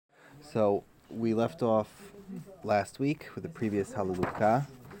So we left off last week with the previous Hallelujah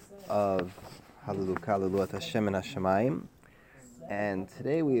of Hallelujah Hashem and Hashemayim, and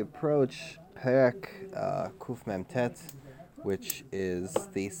today we approach Perek Kuf Mem Tet, which is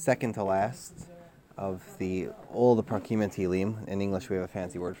the second to last of all the Prakim and Tehillim. In English, we have a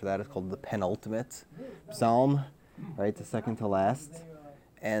fancy word for that. It's called the penultimate psalm, right? The second to last,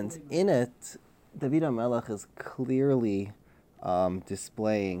 and in it, David Hamelech is clearly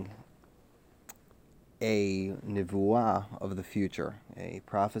displaying a Nevuah of the future, a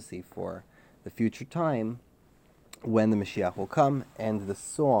prophecy for the future time when the Mashiach will come, and the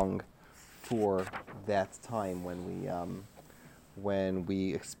song for that time when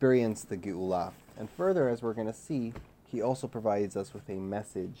we experience the Geula. And further, as we're going to see, he also provides us with a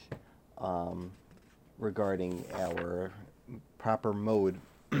message regarding our proper mode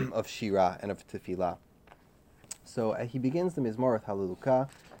of shira and of tefillah. So he begins the Mizmor with Hallelujah,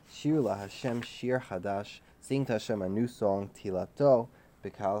 Shiru LaHashem shir chadash, sing to Hashem a new song, Tilato,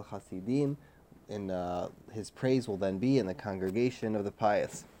 Bekal Chasidim, and his praise will then be in the congregation of the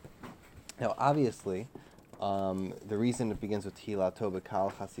pious. Now, obviously, the reason it begins with Tilato,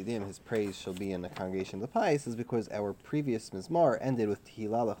 Bekal Chasidim, his praise shall be in the congregation of the pious, is because our previous Mizmor ended with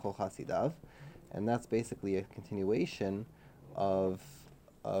Tehillah L'chol Chasidav, and that's basically a continuation of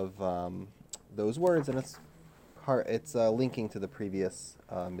those words, and it's linking to the previous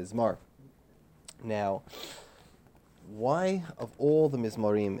Mizmor. Now, why of all the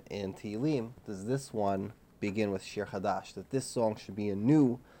Mizmorim in Tehillim does this one begin with Shir Chadash, that this song should be a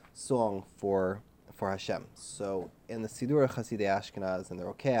new song for Hashem? So in the Sidur Chasidei Ashkenaz and the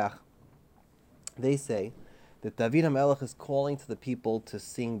Rokeach, they say that David Hamelech is calling to the people to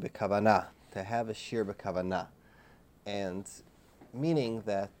sing b'kavanah, to have a shir b'kavanah, and meaning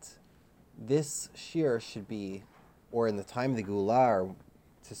that this shir should be, or in the time of the Geulah, or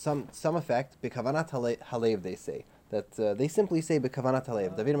to some effect, b'kavanat halev, they say. That they simply say b'kavanat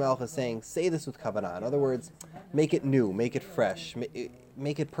halev. David Hamelech is saying, say this with kavanah. In other words, make it new, make it fresh,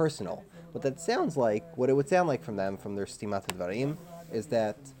 make it personal. What it would sound like from their stimat dvarim, is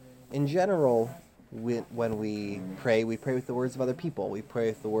that, in general, when we pray with the words of other people. We pray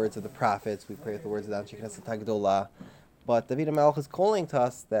with the words of the prophets, we pray with the words of the Anshe Knesset HaGedolah. But David Hamelech is calling to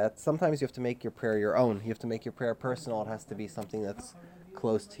us that sometimes you have to make your prayer your own. You have to make your prayer personal. It has to be something that's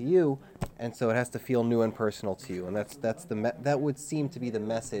close to you, and so it has to feel new and personal to you. And that would seem to be the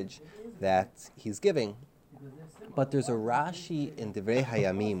message that he's giving. But there's a Rashi in Divrei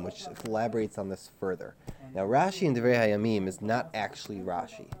Hayamim which elaborates on this further. Now, Rashi in Divrei Hayamim is not actually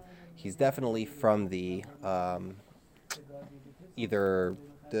Rashi. He's definitely from the either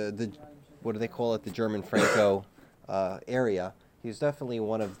the what do they call it, the German Franco area. He's definitely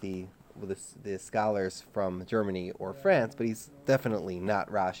one of the scholars from Germany or France, but he's definitely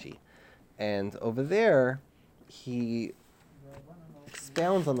not Rashi. And over there, he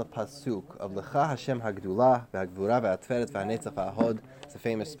expounds on the pasuk of Lecha Hashem Hagdulah v'Hagvura v'Atferet v'Hanetzach v'Ahod. It's a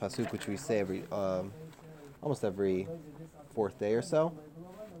famous pasuk which we say almost every fourth day or so.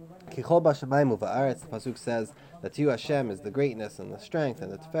 Kichol b'Shamayim u'va'aretz. The pasuk says that to you Hashem is the greatness and the strength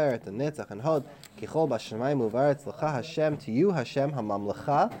and the Teferet and Netzach and Hod. Kichol b'Shamayim u'va'aretz Lecha Hashem. To you Hashem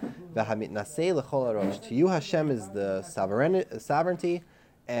hamamlecha v'hamitnasei l'chol harosh. To you Hashem is the sovereignty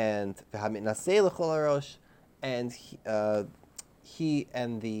and v'hamitnasei l'chol harosh, and he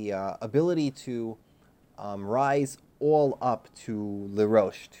and the ability to rise all up to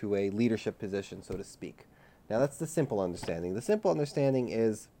l'rosh, to a leadership position, so to speak. Now that's the simple understanding. The simple understanding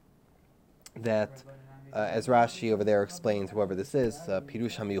is that, as Rashi over there explains, whoever this is,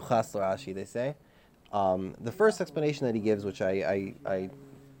 Pirush HaMiyuchas Rashi, they say, the first explanation that he gives, which I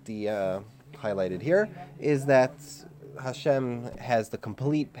highlighted here, is that Hashem has the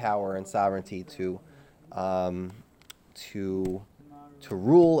complete power and sovereignty to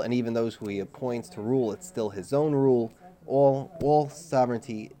rule, and even those who he appoints to rule, it's still his own rule. All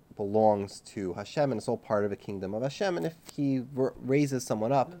sovereignty belongs to Hashem, and it's all part of a kingdom of Hashem. And if he raises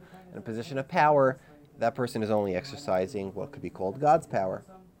someone up in a position of power, that person is only exercising what could be called God's power.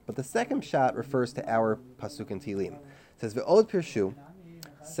 But the second shot refers to our pasuk in Tehillim. It says, "Ve'od pirshu,"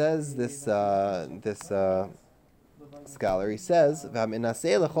 says this scholar. He says,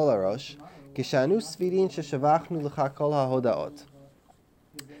 "V'haminasei l'chol harosh, kishanu svirin sheshavachnu l'cha kol hahodaot,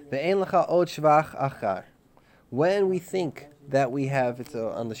 ve'en l'cha od shvach achar." When we think that we have, it's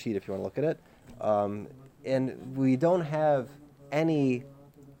on the sheet if you want to look at it, and we don't have any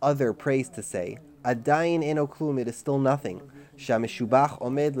other praise to say, adayin eno klum, it is still nothing. Shameshubach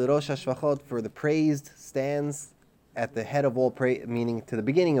omed l'rosh hashvachot, for the praised stands at the head of all praise, meaning to the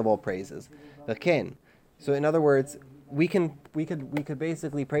beginning of all praises. V'ken. So in other words, we could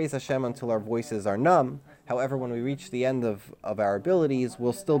basically praise Hashem until our voices are numb. However, when we reach the end of our abilities,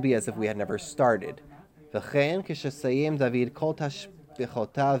 we'll still be as if we had never started.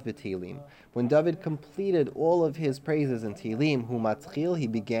 When David completed all of his praises in Tehillim, he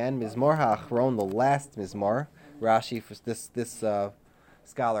began Mizmor HaAchron, the last Mizmor. Rashi, this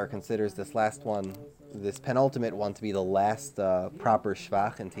scholar considers this last one, this penultimate one, to be the last proper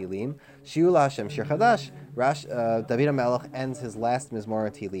shvach in Tehillim. Shiru LaHashem Shir Chadash. David Hamelech ends his last Mizmor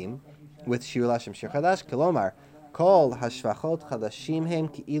in Tehillim with Shiru LaHashem Shir Chadash. Kilomar, Kol hashvachot chadashim hem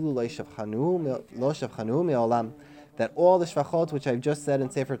ki'ilu lo shavchanu me'olam. That all the shvachot which I've just said in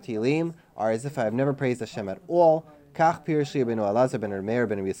Sefer Tehillim are as if I have never praised Hashem at all. Kach pirush li ben Elazar ben Meir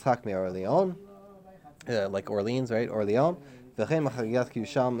ben Yitzchak me'Orleon, like Orleans, right? Orleon. V'chein machagiat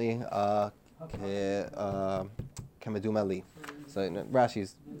kiyushalmi kamedum ali. So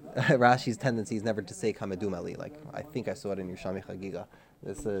Rashi's tendency is never to say kamedum ali. Like I think I saw it in Yerushalmi Chagiga.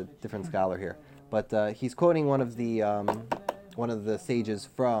 There's a different scholar here, but he's quoting one of the sages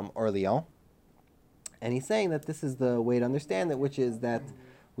from Orleans. And he's saying that this is the way to understand it, which is that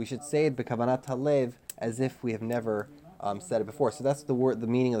we should say it b'kavanat halev as if we have never said it before. So that's the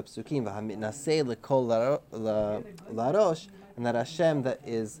meaning of the psukim. V'hamitnaseh l'kol larosh, and that Hashem that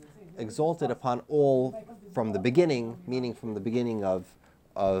is exalted upon all from the beginning, meaning from the beginning of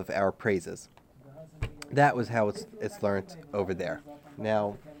our praises. That was how it's learned over there.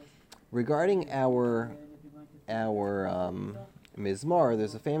 Now, regarding our mizmor,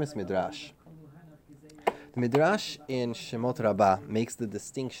 there's a famous midrash. The Midrash in Shemot Rabbah makes the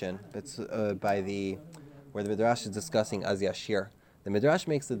distinction where the Midrash is discussing Az Yashir. The Midrash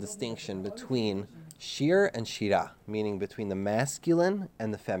makes the distinction between shiur and shira, meaning between the masculine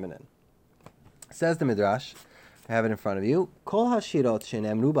and the feminine. Says the Midrash, I have it in front of you, Kol hashirot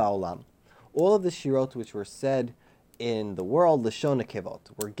shenemru ba'olam. All of the shirot which were said in the world, lashon nekevot,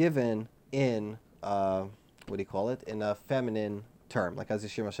 were given in, in a feminine term, like as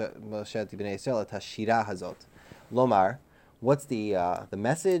Yishir Moshe B'nei Yisrael, et hashira hazot. Lomar, what's the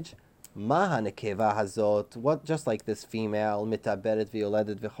message? Maha nekeva hazot. What? Just like this female, mitaberet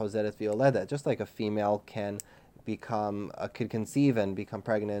v'yoledet v'chozeret v'yoledet. Just like a female can could conceive and become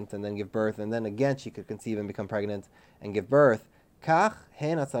pregnant and then give birth, and then again she could conceive and become pregnant and give birth. Kach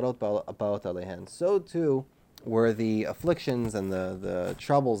hen atzarot ba'ot alehen. So too were the afflictions and the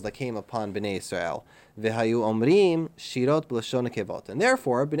troubles that came upon Bnei Israel. V'hayu omrim shirot b'lashon nekevot. And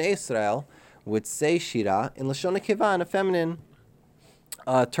therefore, Bnei Israel would say shira in lashon nekeva, in a feminine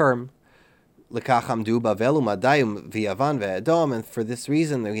term. L'kach amdu Bavel u'Madai v'Yavan v'Edom. And for this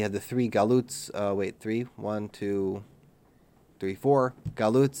reason, we had the three galuts. 4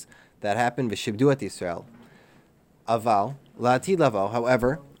 galuts that happened. V'shibdu et Israel. Aval la'atid lavo.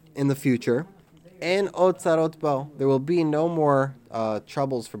 However, in the future, En otzarot bo. There will be no more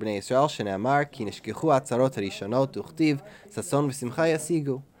troubles for Bnei Israel. Shene'amar ki nishkichu atzarot harishonot uchtiv sason v'simcha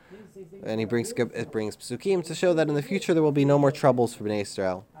yasigu. And it brings psukim to show that in the future there will be no more troubles for Bnei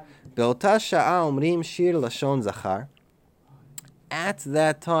Israel. Be'ota sha'a omrim shir lashon zachar. At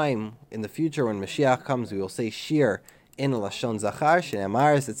that time, in the future, when Mashiach comes, we will say shir in lashon zachar.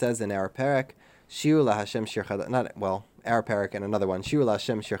 Shene'amar, as it says in our Perek, shiur LaHashem shir chadash. Our Perek and another one, shiur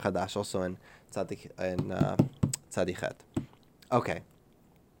LaHashem shir chadash, also in Tzadichet. Okay.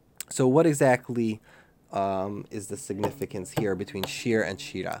 So what exactly is the significance here between shir and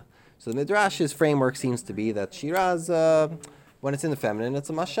shira? So the Midrash's framework seems to be that shira is, when it's in the feminine, it's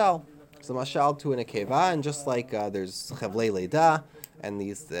a mashal. It's a mashal to an akeva, and just like there's chevlei leida, and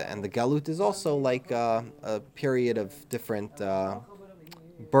the galut is also like a period of different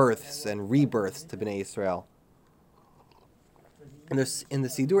births and rebirths to Bnei Israel. And there's in the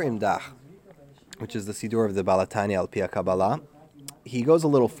Sidur Imdach, which is the Sidur of the Balatani al Pia Kabbalah, he goes a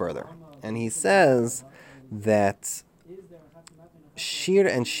little further, and he says that shir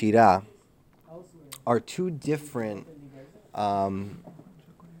and shira are two different.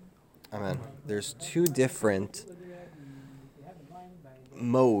 There's two different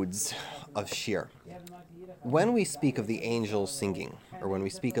modes of shir. When we speak of the angels singing, or when we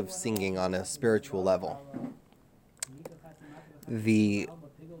speak of singing on a spiritual level, the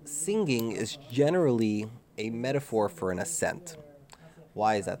singing is generally a metaphor for an ascent.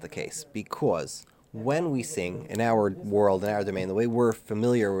 Why is that the case? Because when we sing in our world, in our domain, the way we're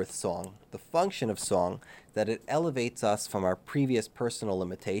familiar with song, the function of song, that it elevates us from our previous personal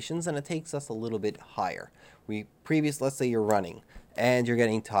limitations and it takes us a little bit higher. Let's say you're running and you're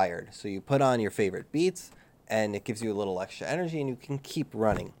getting tired, so you put on your favorite beats and it gives you a little extra energy and you can keep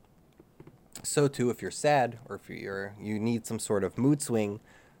running. So too, if you're sad or if you need some sort of mood swing,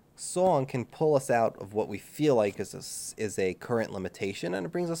 song can pull us out of what we feel like is a current limitation, and it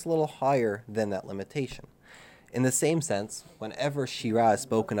brings us a little higher than that limitation. In the same sense, whenever Shira is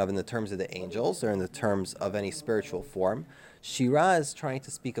spoken of in the terms of the angels or in the terms of any spiritual form, Shira is trying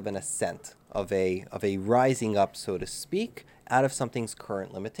to speak of an ascent, of a rising up, so to speak, out of something's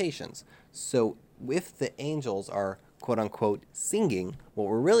current limitations. So if the angels are quote unquote singing, what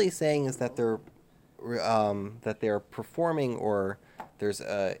we're really saying is that they're performing, or there's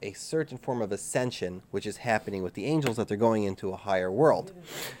a certain form of ascension which is happening with the angels, that they're going into a higher world.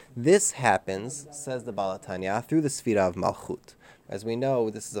 This happens, says the Baal HaTanya, through the Sfira of Malchut. As we know,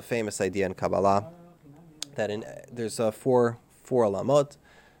 this is a famous idea in Kabbalah, that there's four alamot,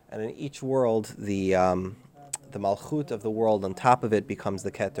 and in each world, the Malchut of the world on top of it becomes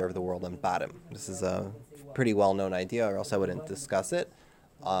the Keter of the world on bottom. This is a pretty well-known idea, or else I wouldn't discuss it.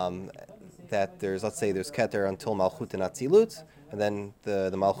 That let's say there's Keter until Malchut and Atzilut, and then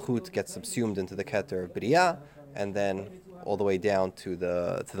the Malchut gets subsumed into the Keter of Bria, and then all the way down to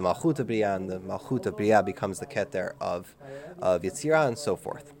the Malchut of Bria, and the Malchut of Bria becomes the Keter of Yetzirah, and so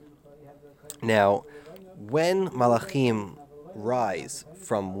forth. Now, when Malachim rise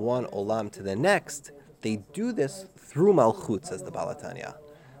from one Olam to the next, they do this through Malchut, says the Baal HaTanya.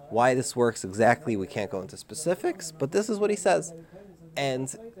 Why this works exactly, we can't go into specifics, but this is what he says.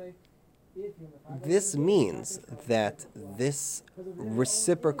 And this means that this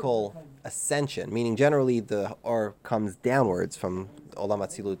reciprocal ascension, meaning generally the Or comes downwards from Olam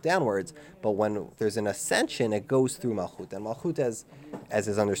Atzilut downwards, but when there's an ascension, it goes through Malchut. And Malchut, as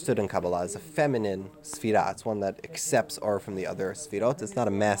is understood in Kabbalah, is a feminine sfira. It's one that accepts Or from the other sfirot. It's not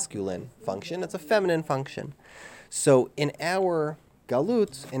a masculine function, it's a feminine function. So in our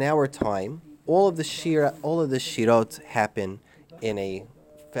Galut, in our time, all of the shirot happen in a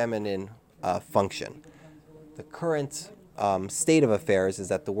feminine function. The current state of affairs is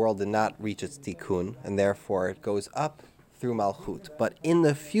that the world did not reach its tikkun, and therefore it goes up through Malchut. But in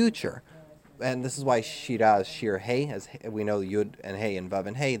the future, and this is why Shira is Shir Hey, as we know Yud and Hey and Vav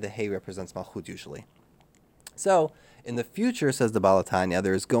and Hey, the Hey represents Malchut usually. So, in the future, says the Baal HaTanya,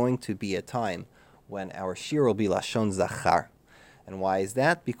 there is going to be a time when our Shir will be Lashon Zachar. And why is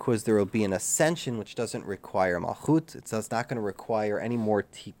that? Because there will be an ascension which doesn't require Malchut. It's not going to require any more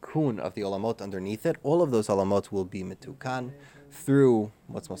tikkun of the olamot underneath it. All of those olamot will be mitukan through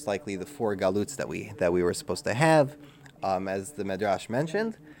what's most likely the 4 galuts that we were supposed to have, as the Medrash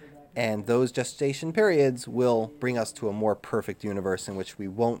mentioned. And those gestation periods will bring us to a more perfect universe in which we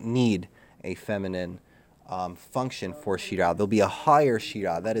won't need a feminine function for Shira. There'll be a higher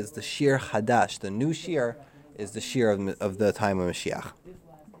Shira. That is the Shir Hadash, the new Shir, is the shiur of the time of Mashiach.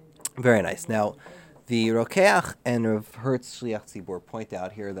 Very nice. Now, the Rokeach and Rav Hertz Shliach Tzibur point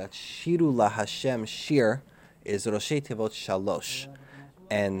out here that Shiru LaHashem shir is Roshei Tevot Shalosh.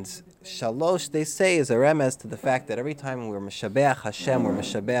 And Shalosh, they say, is a remez to the fact that every time we're Meshabeach Hashem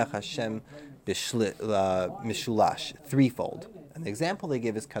Mishulash, threefold. And the example they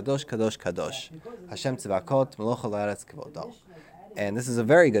give is Kadosh, Kadosh, Kadosh. Hashem Tzivakot, Meloch Haaretz Kevodo. And this is a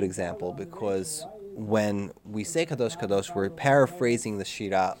very good example because when we say Kadosh Kadosh, we're paraphrasing the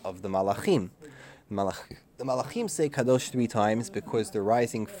Shira of the Malachim. The Malachim say Kadosh 3 times because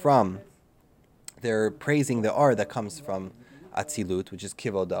they're praising the Or that comes from Atzilut, which is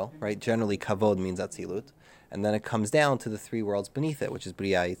Kivodo, right? Generally, Kavod means Atzilut. And then it comes down to the 3 worlds beneath it, which is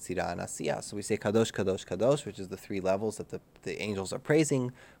Bria, Yetzirah, and Asiyah. So we say Kadosh, Kadosh, Kadosh, which is the 3 levels that the angels are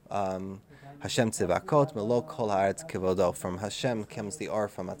praising. Hashem Tzivakot, Melo Kol Haaretz Kevodo. From Hashem comes the Or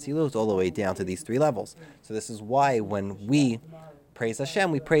from Atzilut all the way down to these 3 levels. So this is why when we praise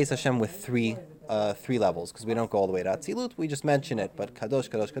Hashem with 3 levels, because we don't go all the way to Atzilut, we just mention it. But Kadosh,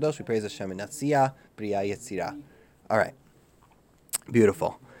 Kadosh, Kadosh, we praise Hashem in Asiyah, Bria, Yetzirah. All right.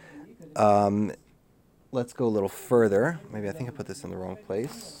 Beautiful. Let's go a little further. Maybe I think I put this in the wrong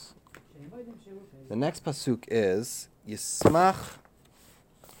place. The next pasuk is Yismach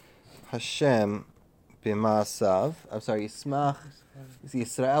Hashem b'ma'asav. Yismach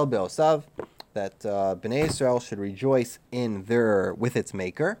Yisrael be'osav. That Bnei Israel should rejoice with its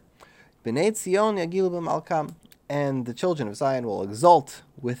maker. Bnei Tzion yagilu b'malkam. And the children of Zion will exult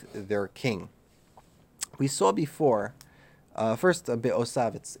with their king. We saw before. First, a bit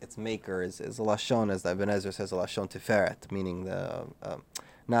osav, its maker is a lashon, as the Ibn Ezra says, a lashon tiferet, meaning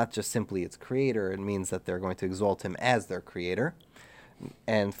not just simply its creator. It means that they're going to exalt him as their creator.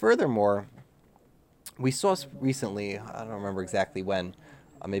 And furthermore, we saw recently, I don't remember exactly when,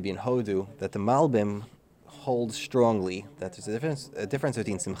 maybe in Hodu, that the Malbim holds strongly that there's a difference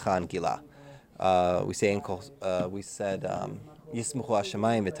between simcha and gila. We said Yismuchu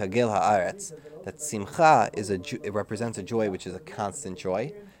Hashemayim v'tagil haaretz, that simcha it represents a joy which is a constant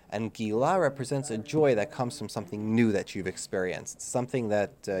joy, And Gila represents a joy that comes from something new that you've experienced, something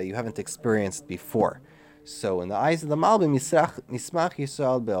that you haven't experienced before. So in the eyes of the Malbim, Nismach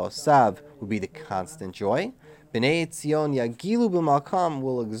Yisrael Be'osav will be the constant joy. B'nai Tzion Yagilu B'malkam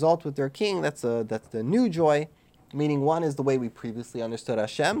will exalt with their king. That's the new joy, meaning one is the way we previously understood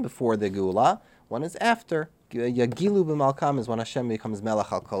Hashem before the Geula. One is after. Yagilu B'malkam is when Hashem becomes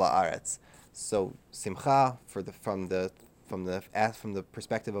Melech al Kol Haaretz. So Simcha from the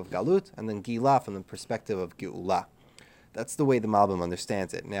perspective of Galut, and then Gila from the perspective of Geula. That's the way the Malbim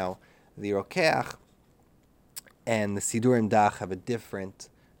understands it. Now, the Rokeach and the Sidurim Dach have a different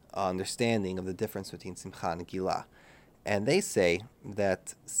understanding of the difference between Simcha and Gila. And they say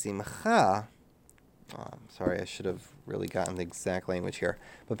that Simcha, I'm sorry, I should have really gotten the exact language here,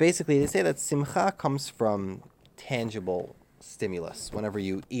 but basically they say that Simcha comes from tangible stimulus. Whenever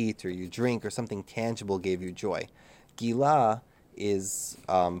you eat or you drink or something tangible gave you joy. Gila is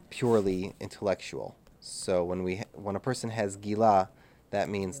purely intellectual. So when a person has Gila, that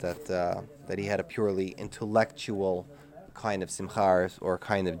means that he had a purely intellectual kind of simcha or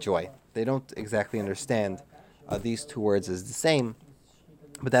kind of joy. They don't exactly understand these two words as the same,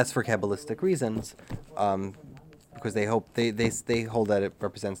 but that's for Kabbalistic reasons, because they hold that it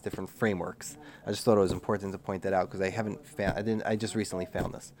represents different frameworks. I just thought it was important to point that out because I just recently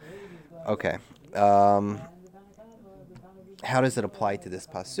found this. Okay. How does it apply to this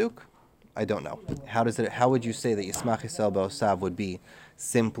pasuk? I don't know. How would you say that Yismach Yisrael Be'osav would be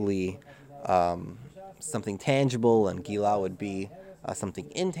simply something tangible, and Gila would be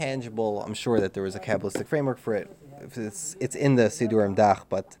something intangible? I'm sure that there was a Kabbalistic framework for it. It's in the Sidurim Dach,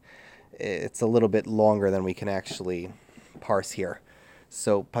 but it's a little bit longer than we can actually parse here.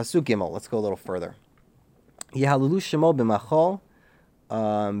 So pasuk Gimel. Let's go a little further. Yehalelu Shemo b'machol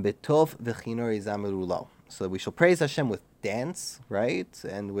b'tov v'chinor yizamiru lo. So we shall praise Hashem with dance, right?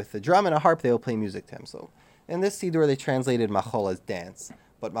 And with a drum and a harp, they will play music to Him. So in this Sidur, they translated machol as dance,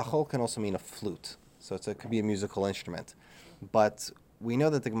 but machol can also mean a flute. So it could be a musical instrument. But we know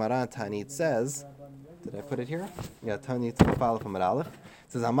that the Gemara Tanit says, did I put it here? Yeah, Tanit Tafal from Aleph. It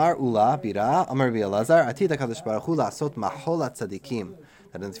says, Amar Ula Bira, Amar Bi'alazar, Atid HaKadosh Baruch Hu la'asot machol tzadikim.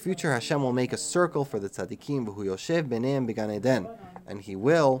 That in the future Hashem will make a circle for the tzadikim, v'hu yoshev b'neim b'gan Eden, and He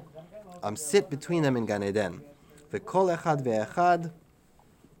will sit between them in Gan Eden. V'kol echad ve'echad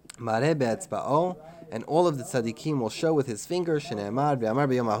mareh be'etzba'o, and all of the tzaddikim will show with his fingers, shene'emad ve'amar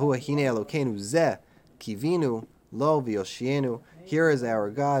b'yom hahu hine Elokeinu zeh kivinu lo v'yoshienu. Here is our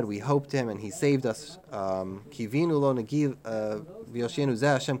God, we hoped Him and He saved us. Kivinu lo nagil v'yoshienu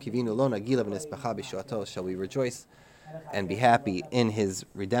zeh Hashem kivinu lo nagil v'nespecha b'shuato. Shall we rejoice and be happy in His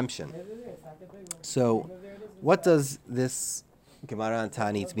redemption? So, what does this Gemara and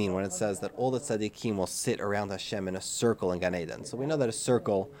Ta'anit mean when it says that all the tzaddikim will sit around Hashem in a circle in Gan Eden? So we know that a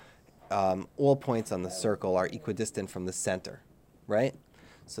circle, all points on the circle are equidistant from the center, right?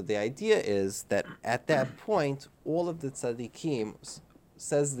 So the idea is that at that point, all of the tzaddikim,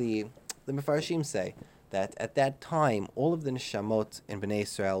 says the Mefarshim say, that at that time, all of the neshamot in Bnei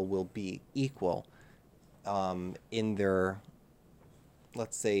Israel will be equal in their,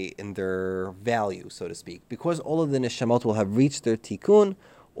 let's say, in their value, so to speak. Because all of the neshamot will have reached their tikkun,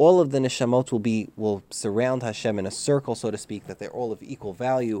 all of the neshamot will surround Hashem in a circle, so to speak, that they're all of equal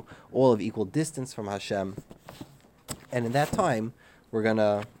value, all of equal distance from Hashem. And in that time, we're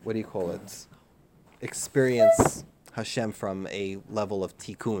gonna, experience Hashem from a level of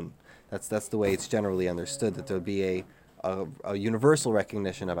tikkun. That's the way it's generally understood, that there would be a universal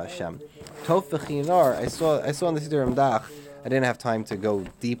recognition of Hashem. Tov v'chinar, I saw in the Sidurim Dach, I didn't have time to go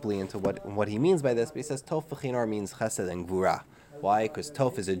deeply into what he means by this, but he says Tov v'chinar means chesed and gvura. Why? Because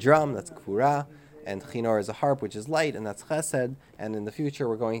Tov is a drum, that's gvura, and chinar is a harp, which is light, and that's chesed. And in the future,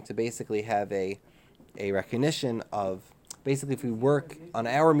 we're going to basically have a recognition of, basically, if we work on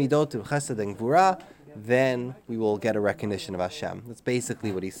our midot of chesed and gvura, then we will get a recognition of Hashem. That's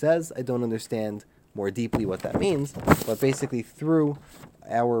basically what he says. I don't understand more deeply what that means, but basically through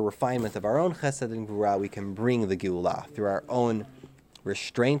our refinement of our own chesed and gvura, we can bring the geula through our own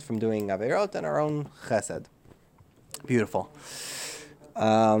restraint from doing averot and our own chesed. Beautiful.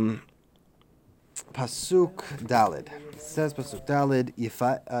 Pasuk Dalid. It says Pasuk Dalid,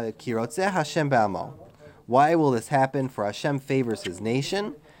 Kirotzeh Hashem ba'amo. Why will this happen? For Hashem favors His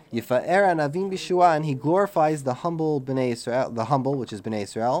nation. Yifa'er anavim b'shua, and He glorifies the humble Bnei Israel, the humble, which is Bnei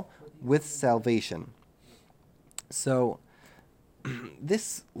Israel, with salvation. So,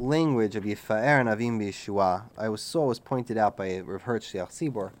 this language of Yifa'er anavim b'shua, I was pointed out by Rav Hertz Shliach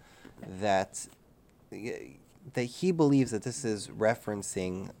Tzibor that he believes that this is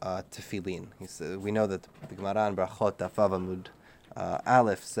referencing tefillin. We know that the Gemara in Brachot Daf Vav Amud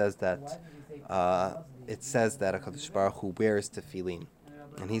Aleph says that it says that HaKadosh Baruch Hu wears tefillin,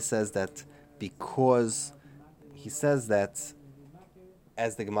 and he says that because he says that,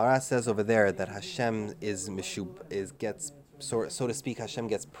 as the Gemara says over there, that Hashem gets so to speak, Hashem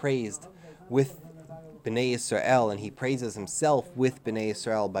gets praised with Bnei Yisrael, and he praises himself with Bnei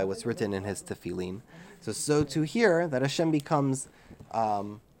Yisrael by what's written in his tefillin. So to here that Hashem becomes,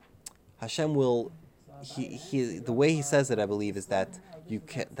 Hashem will, the way he says it, I believe, is that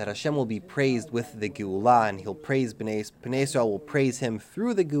that Hashem will be praised with the Geulah, and he'll praise Bnei Yisrael will praise him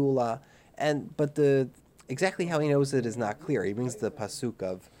through the Geulah, but exactly how he knows it is not clear. He brings the pasuk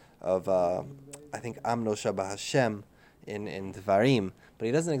of I think Amno Shabbat Hashem in Devarim, but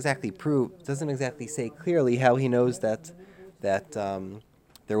he doesn't exactly say clearly how he knows that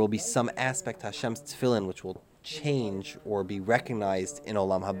there will be some aspect to Hashem's tefillin which will change or be recognized in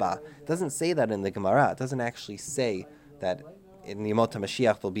Olam Haba. It doesn't say that in the Gemara. It doesn't actually say that in the Yemot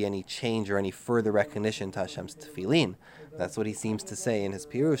HaMashiach there'll be any change or any further recognition to Hashem's tefillin. That's what he seems to say in his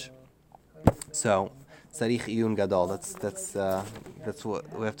Pirush. So, Tzarich Iyun Gadol. That's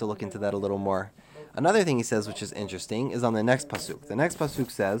what we have to look into that a little more. Another thing he says, which is interesting, is on the next pasuk. The next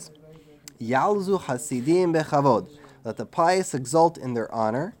pasuk says, "Yalzu Hasidim bechavod." Let the pious exult in their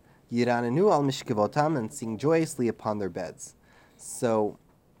honor, Yiranenu al mishkevotam, and sing joyously upon their beds. So,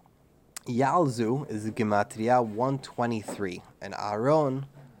 Yalzu is Gematria 123, and Aaron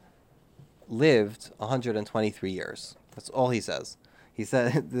lived 123 years. That's all he says. He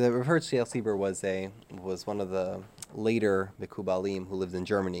said the Rav Shel Sieber was one of the later Mekubalim who lived in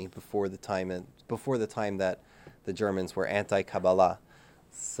Germany before the time that the Germans were anti-Kabbalah.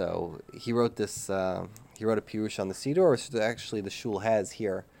 So he wrote this. He wrote a pirush on the Siddur, which actually the shul has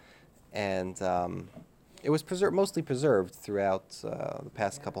here, and it was mostly preserved throughout the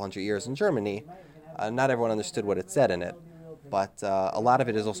past couple hundred years in Germany. Not everyone understood what it said in it, but a lot of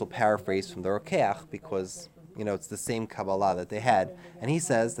it is also paraphrased from the Rokeach because it's the same Kabbalah that they had. And he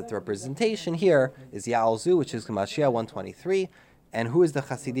says that the representation here is Ya'alzu, which is Mashiach 123, and who is the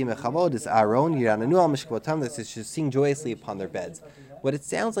Chasidim Echavod is Aaron, Yirananu al Mishkvotam, that should sing joyously upon their beds. What it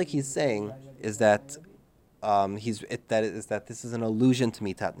sounds like he's saying is that this is an allusion to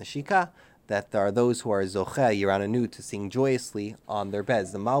Mitat Neshika, that there are those who are Zocheh, Yirananu, to sing joyously on their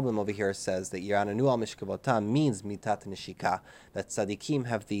beds. The Malbim over here says that Yirananu al Mishkvotam means Mitat Neshika, that Tzadikim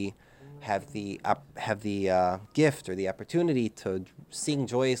have the gift or the opportunity to sing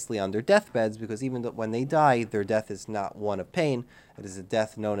joyously on their deathbeds, because even when they die, their death is not one of pain. It is a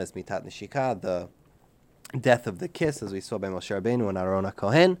death known as Mitat Neshika, the death of the kiss, as we saw by Moshe Rabbeinu and Aaron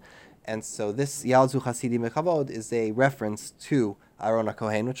HaKohen. And so this Yalzu Hasidim Echavod is a reference to Aaron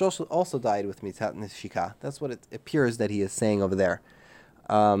HaKohen, which also died with Mitat Neshika. That's what it appears that he is saying over there.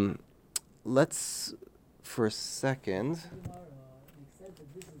 Let's, for a second...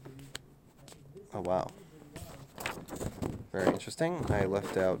 Oh, wow. Very interesting. I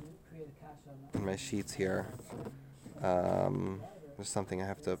left out in my sheets here. There's something I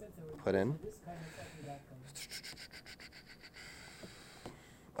have to put in.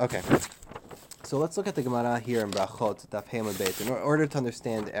 Okay. So let's look at the Gemara here in Brachot, Daf Hemud Beit, in order to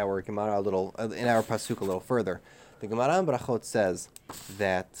understand our Gemara in our pasuk a little further. The Gemara in Brachot says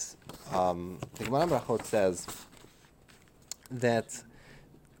that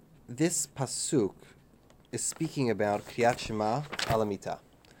this pasuk is speaking about Kriat Shema al Hamitah.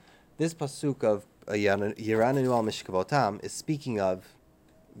 This pasuk of Yiranenu al Mishkavotam is speaking of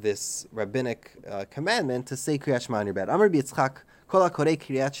this rabbinic commandment to say Kriat Shema on your bed. Amar B'Yitzchak, Kol HaKorei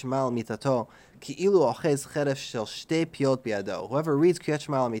Kriat Shema al Mitato, Ki'ilu Ochez Cheref Shel Shtei Piot Biado. Whoever reads Kriat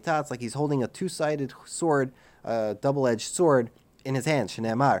Shema al Hamitah, it's like he's holding a two-sided sword, double-edged sword, in his hand.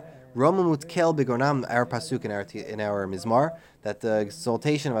 Shneamar. Romamut kel begonam, our pasuk in our mizmar, that the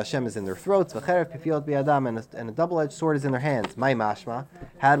exaltation of Hashem is in their throats, v'cherev pifiot bi'adam, and a double-edged sword is in their hands. My mashma.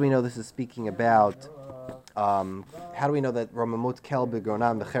 How do we know this is speaking about? How do we know that Romamut kel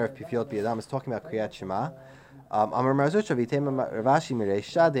begonam v'cherev pifiot bi'adam is talking about Kriyat Shema? Amar Marzucha v'itema Ravashi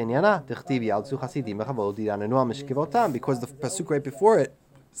mireisha de'nyana dechtiv yalzu chasidim v'chavod yiranenu al mishkevotam, because the pasuk right before it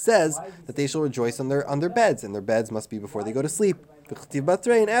says that they shall rejoice on their beds, and their beds must be before they go to sleep.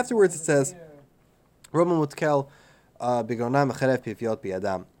 And afterwards it says, Roma mutkel begonam cherev pifiot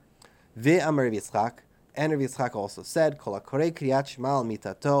bi'adam. Ve'amar Rav Yitzchak, and Rav Yitzchak also said, Kol hakorei Kriyat Shema al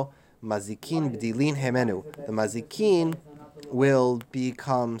Mitato mazikin b'dilin hemenu. The mazikin will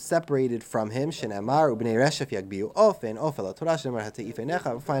become separated from him. Shenamar u'bnei reshef yagbiu ofen ofel haTorah shenemar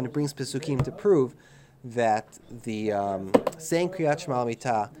hata'ifeinecha. We find it brings pesukim to prove that the saying Kriyat Shema al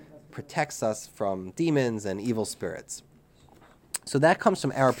Hamitah protects us from demons and evil spirits. So that comes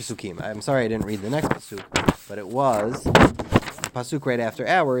from our Pesukim. I'm sorry I didn't read the next Pasuk, but it was pasuk right after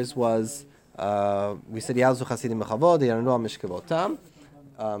ours was, we said, Yalzu Chasidim Mechavod, Yaranu Mishkavotam.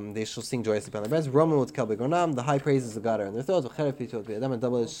 They shall sing joyously upon their beds. Roman with Kel Begonam. The high praises of God are in their throats. A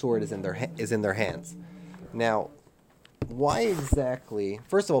double-edged sword is in their hands. Now, why exactly?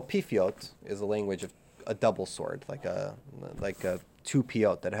 First of all, pifiot is a language of a double sword, like a two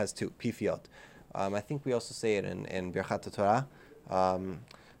piot that has two pifiot. I think we also say it in Birchat Torah.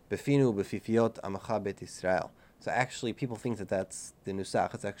 Befinu befifiot amacha bet Israel. So actually, people think that that's the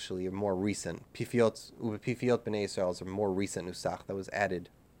nusach. It's actually a more recent pifiot b'nei Israel is a more recent nusach that was added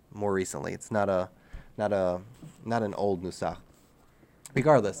more recently. It's not an old nusach.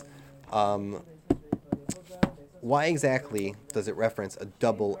 Regardless, why exactly does it reference a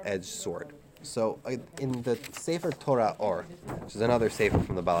double-edged sword? So in the Sefer Torah Or, which is another sefer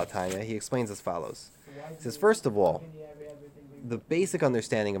from the Baal HaTanya, he explains as follows. He says, first of all, the basic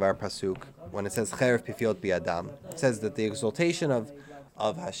understanding of our pasuk, when it says Cherev Pifiot Bi'adam, it says that the exaltation of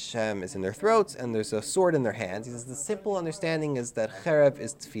Hashem is in their throats and there's a sword in their hands. He says the simple understanding is that Cherev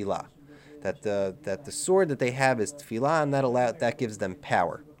is Tefillah, that the sword that they have is Tefillah, and that gives them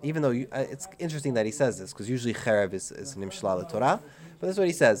power. Even though it's interesting that he says this, because usually Cherev is Nimshla Torah, but that's what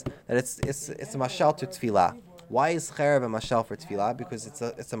he says, that it's a mashal to Tefillah. Why is Cherev a mashal for Tefillah? Because it's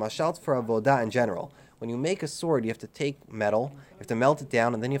a mashal for avodah in general. When you make a sword, you have to take metal, you have to melt it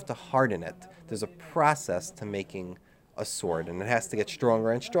down, and then you have to harden it. There's a process to making a sword, and it has to get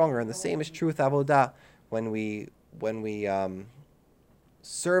stronger and stronger. And the same is true with avodah. When we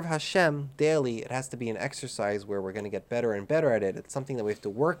serve Hashem daily, it has to be an exercise where we're going to get better and better at it. It's something that we have to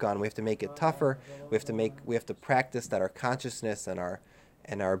work on. We have to make it tougher. We have to practice that our consciousness and our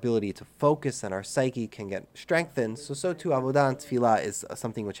ability to focus and our psyche can get strengthened. So too avodah and tefillah is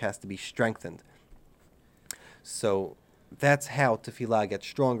something which has to be strengthened. So that's how tefillah gets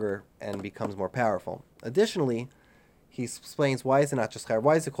stronger and becomes more powerful. Additionally, he explains why is it not just chayr?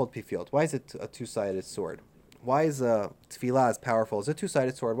 Why is it called pifiot? Why is it a two-sided sword? Why is tefillah as powerful as a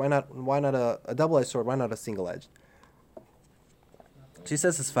two-sided sword? Why not a double-edged sword? Why not a single-edged? She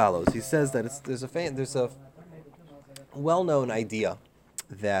says as follows. He says that there's a well-known idea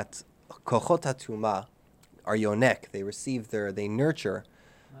that kochot hatumah are yonek. They nurture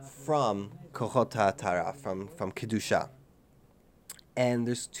from kochot hatara, from kedusha. And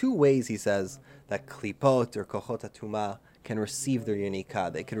there's two ways, he says, that klipot or kochot hatumah can receive their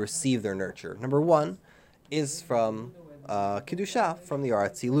yonikah. They can receive their nurture. Number one is from kedusha, from the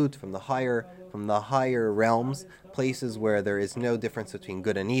Aratzilut, from the higher realms, places where there is no difference between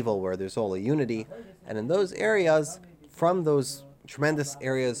good and evil, where there's all a unity. And in those areas, from those tremendous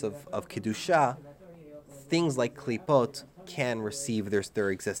areas of kedusha, things like klipot can receive their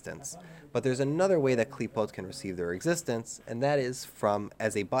existence. But there's another way that klipot can receive their existence, and that is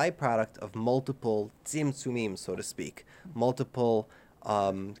as a byproduct of multiple tzimtzumim, so to speak, multiple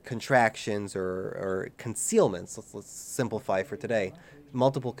contractions or concealments. Let's simplify for today.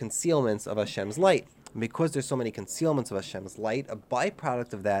 Multiple concealments of Hashem's light. Because there's so many concealments of Hashem's light, a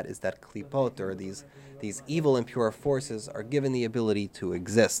byproduct of that is that klipot, or these evil impure forces, are given the ability to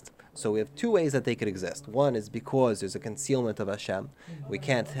exist. So we have two ways that they could exist. One is because there's a concealment of Hashem. We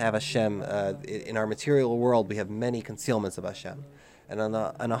can't have Hashem in our material world. We have many concealments of Hashem, and on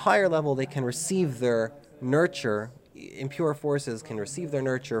a higher level, they can receive their nurture. Impure forces can receive their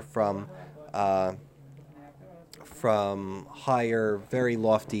nurture from higher, very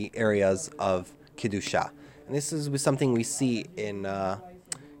lofty areas of kedusha. And this is something we see in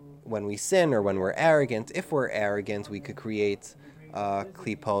when we sin or when we're arrogant. If we're arrogant, we could create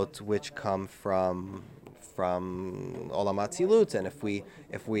klipot which come from olam atzilut, and if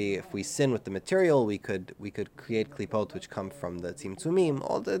we sin with the material, we could create klipot which come from the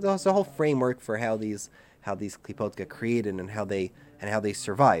tzimtzumim. There's a whole framework for how these klipot get created and how they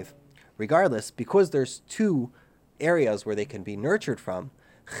survive. Regardless, because there's two areas where they can be nurtured from,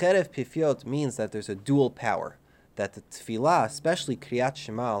 cherev pifiot means that there's a dual power. That the tefillah, especially Kriat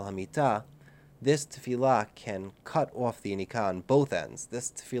Shema al Hamitah, this tefillah can cut off the yanikah on both ends.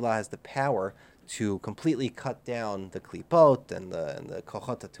 This tefillah has the power to completely cut down the klipot and the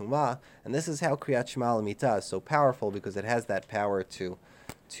kochot hatumah, and this is how Kriat Shema al Hamitah is so powerful, because it has that power to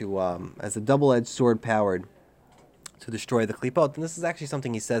as a double-edged sword powered to destroy the klipot. And this is actually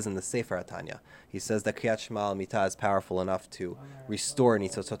something he says in the Sefer HaTanya. He says that Kriat Shema al Hamitah is powerful enough to restore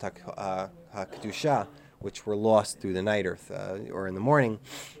nitzotzot HaKedusha, which were lost through the night or in the morning.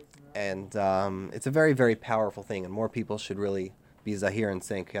 And it's a very, very powerful thing, and more people should really be zahir in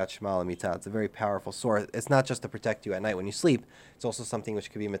saying Kriat Shema al Hamitah. It's a very powerful sword. It's not just to protect you at night when you sleep. It's also something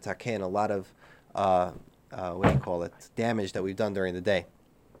which could be mitaken a lot of damage that we've done during the day.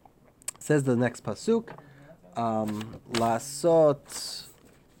 Says the next pasuk, Lasot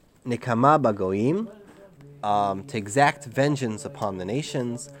nikama bagoim, to exact vengeance upon the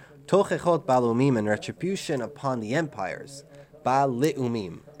nations, tochechot balumim, and retribution upon the empires,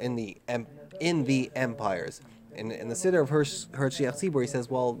 baliumim, in the empires. In the Siddur of Shiach Tzibur, he says,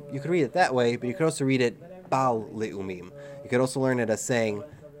 well, you could read it that way, but you could also read it bal leumim. You could also learn it as saying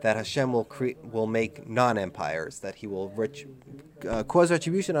that Hashem will make non-empires, that He will cause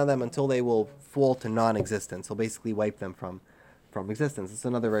retribution on them until they will fall to non-existence. He'll basically wipe them from existence. It's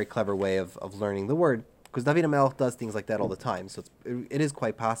another very clever way of learning the word, because David Hamelech does things like that all the time. So it is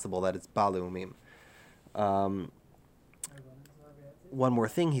quite possible that it's bal leumim. One more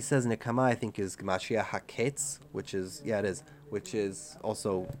thing he says, Nekama, I think, is Mashiach HaKetz, which is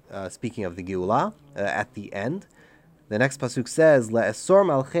also speaking of the Geulah at the end. The next pasuk says, Le'esor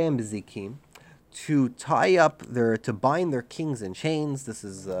malchem b'zikim, to bind their kings in chains. This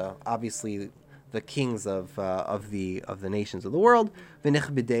is obviously the kings of the nations of the world.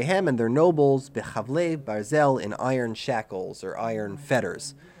 V'nichbidehem, and their nobles, bechavlei barzel, in iron shackles or iron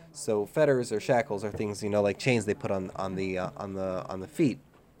fetters. So fetters or shackles are things, like chains they put on the feet.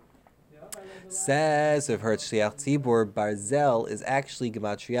 Says of Shiach Tzibur, Barzel is actually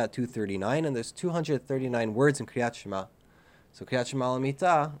Gematria 239, and there's 239 words in Kriat Shema. So Kriat Shema al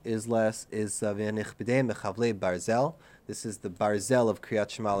Hamitah is V'nichbidei mechavlei Barzel. This is the Barzel of Kriat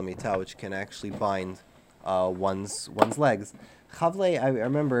Shema al Hamitah, which can actually bind one's legs. Chavlei, I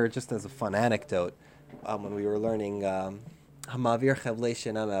remember, just as a fun anecdote, when we were learning Hamavir Chavlei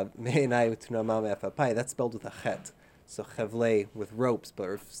Shenam Me'enai U'Tunamam Efapai, that's spelled with a chet. So Chavlei with ropes,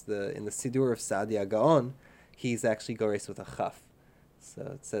 but in the Sidur of Saadia Gaon, he's actually gores with a chaf. So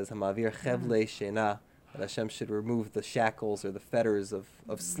it says Hamavir Chavlei Shena, that Hashem should remove the shackles or the fetters of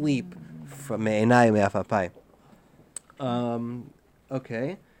sleep from Me'enai Me'afapai.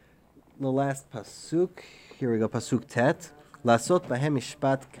 Okay. The last pasuk. Here we go, pasuk tet. Lasot bahem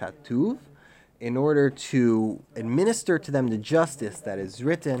mishpat katuv, in order to administer to them the justice that is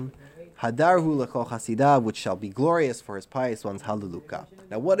written, Hadarhu lechol chasidav, which shall be glorious for his pious ones, Hallelujah.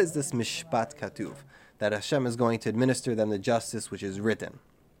 Now, what is this mishpat katuv? That Hashem is going to administer them the justice which is written.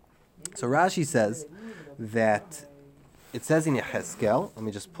 So Rashi says that, it says in Yecheskel, let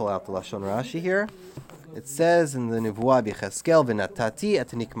me just pull out the Lashon Rashi here. It says in the Nevuah of Yecheskel, V'natati et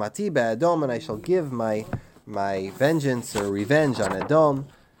nikmati be'adom, and I shall give my vengeance or revenge on Edom.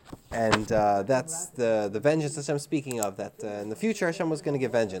 And that's the vengeance Hashem's speaking of, that in the future Hashem was going to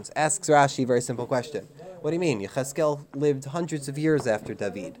give vengeance. Asks Rashi, very simple question. What do you mean? Yecheskel lived hundreds of years after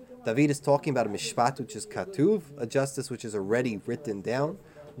David. David is talking about a mishpat, which is katuv, a justice which is already written down.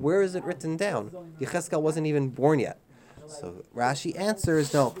 Where is it written down? Yecheskel wasn't even born yet. So Rashi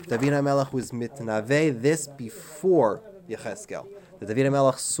answers, no, David Hamelech was mitnaveh this before Yecheskel. The David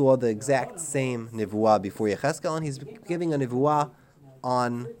Hamelech saw the exact same Nevuah before Yecheskel, and he's giving a Nevuah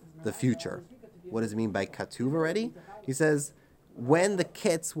on the future. What does it mean by katuv already? He says, when the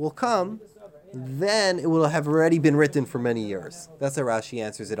kits will come, then it will have already been written for many years. That's how Rashi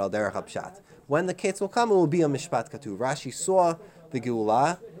answers it, al derech hapshat. When the kits will come, it will be a mishpat katuv. Rashi saw the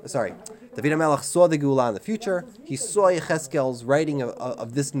Geulah, David Hamelech saw the Geulah in the future. He saw Yecheskel's writing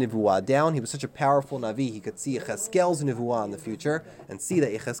of this Nevuah down. He was such a powerful Navi, he could see Yecheskel's Nevuah in the future and see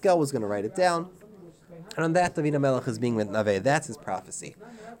that Yecheskel was going to write it down. And on that, David Hamelech is being Naveh. That's his prophecy.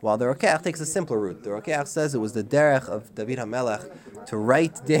 While the Rokeach takes a simpler route. The Rokeach says it was the derech of David Hamelech to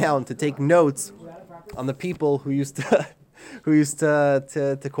write down, to take notes on the people who used to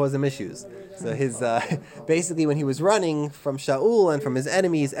cause him issues. So his basically, when he was running from Shaul and from his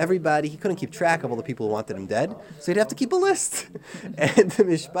enemies, everybody, he couldn't keep track of all the people who wanted him dead. So he'd have to keep a list. And the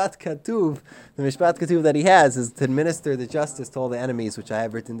Mishpat Katuv that he has is to administer the justice to all the enemies, which I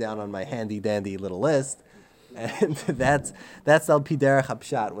have written down on my handy dandy little list. And that's al pi derech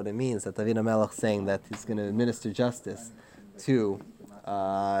hapshat, what it means, that David Hamelech saying that he's going to administer justice to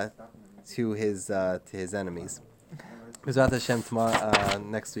his enemies. B'ezrat Hashem, tomorrow,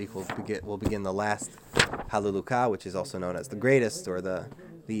 next week we'll begin the last Hallelujah, which is also known as the greatest, or the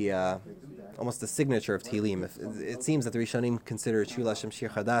almost the signature of Tehillim. It seems that the Rishonim consider Shiru LaHashem Shir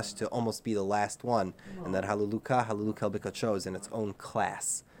Chadash to almost be the last one, and that Hallelujah B'Kadsho is in its own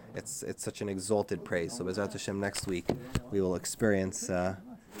class. It's such an exalted praise. So B'ezrat Hashem, next week we will experience that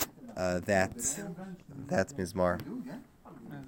Mizmar.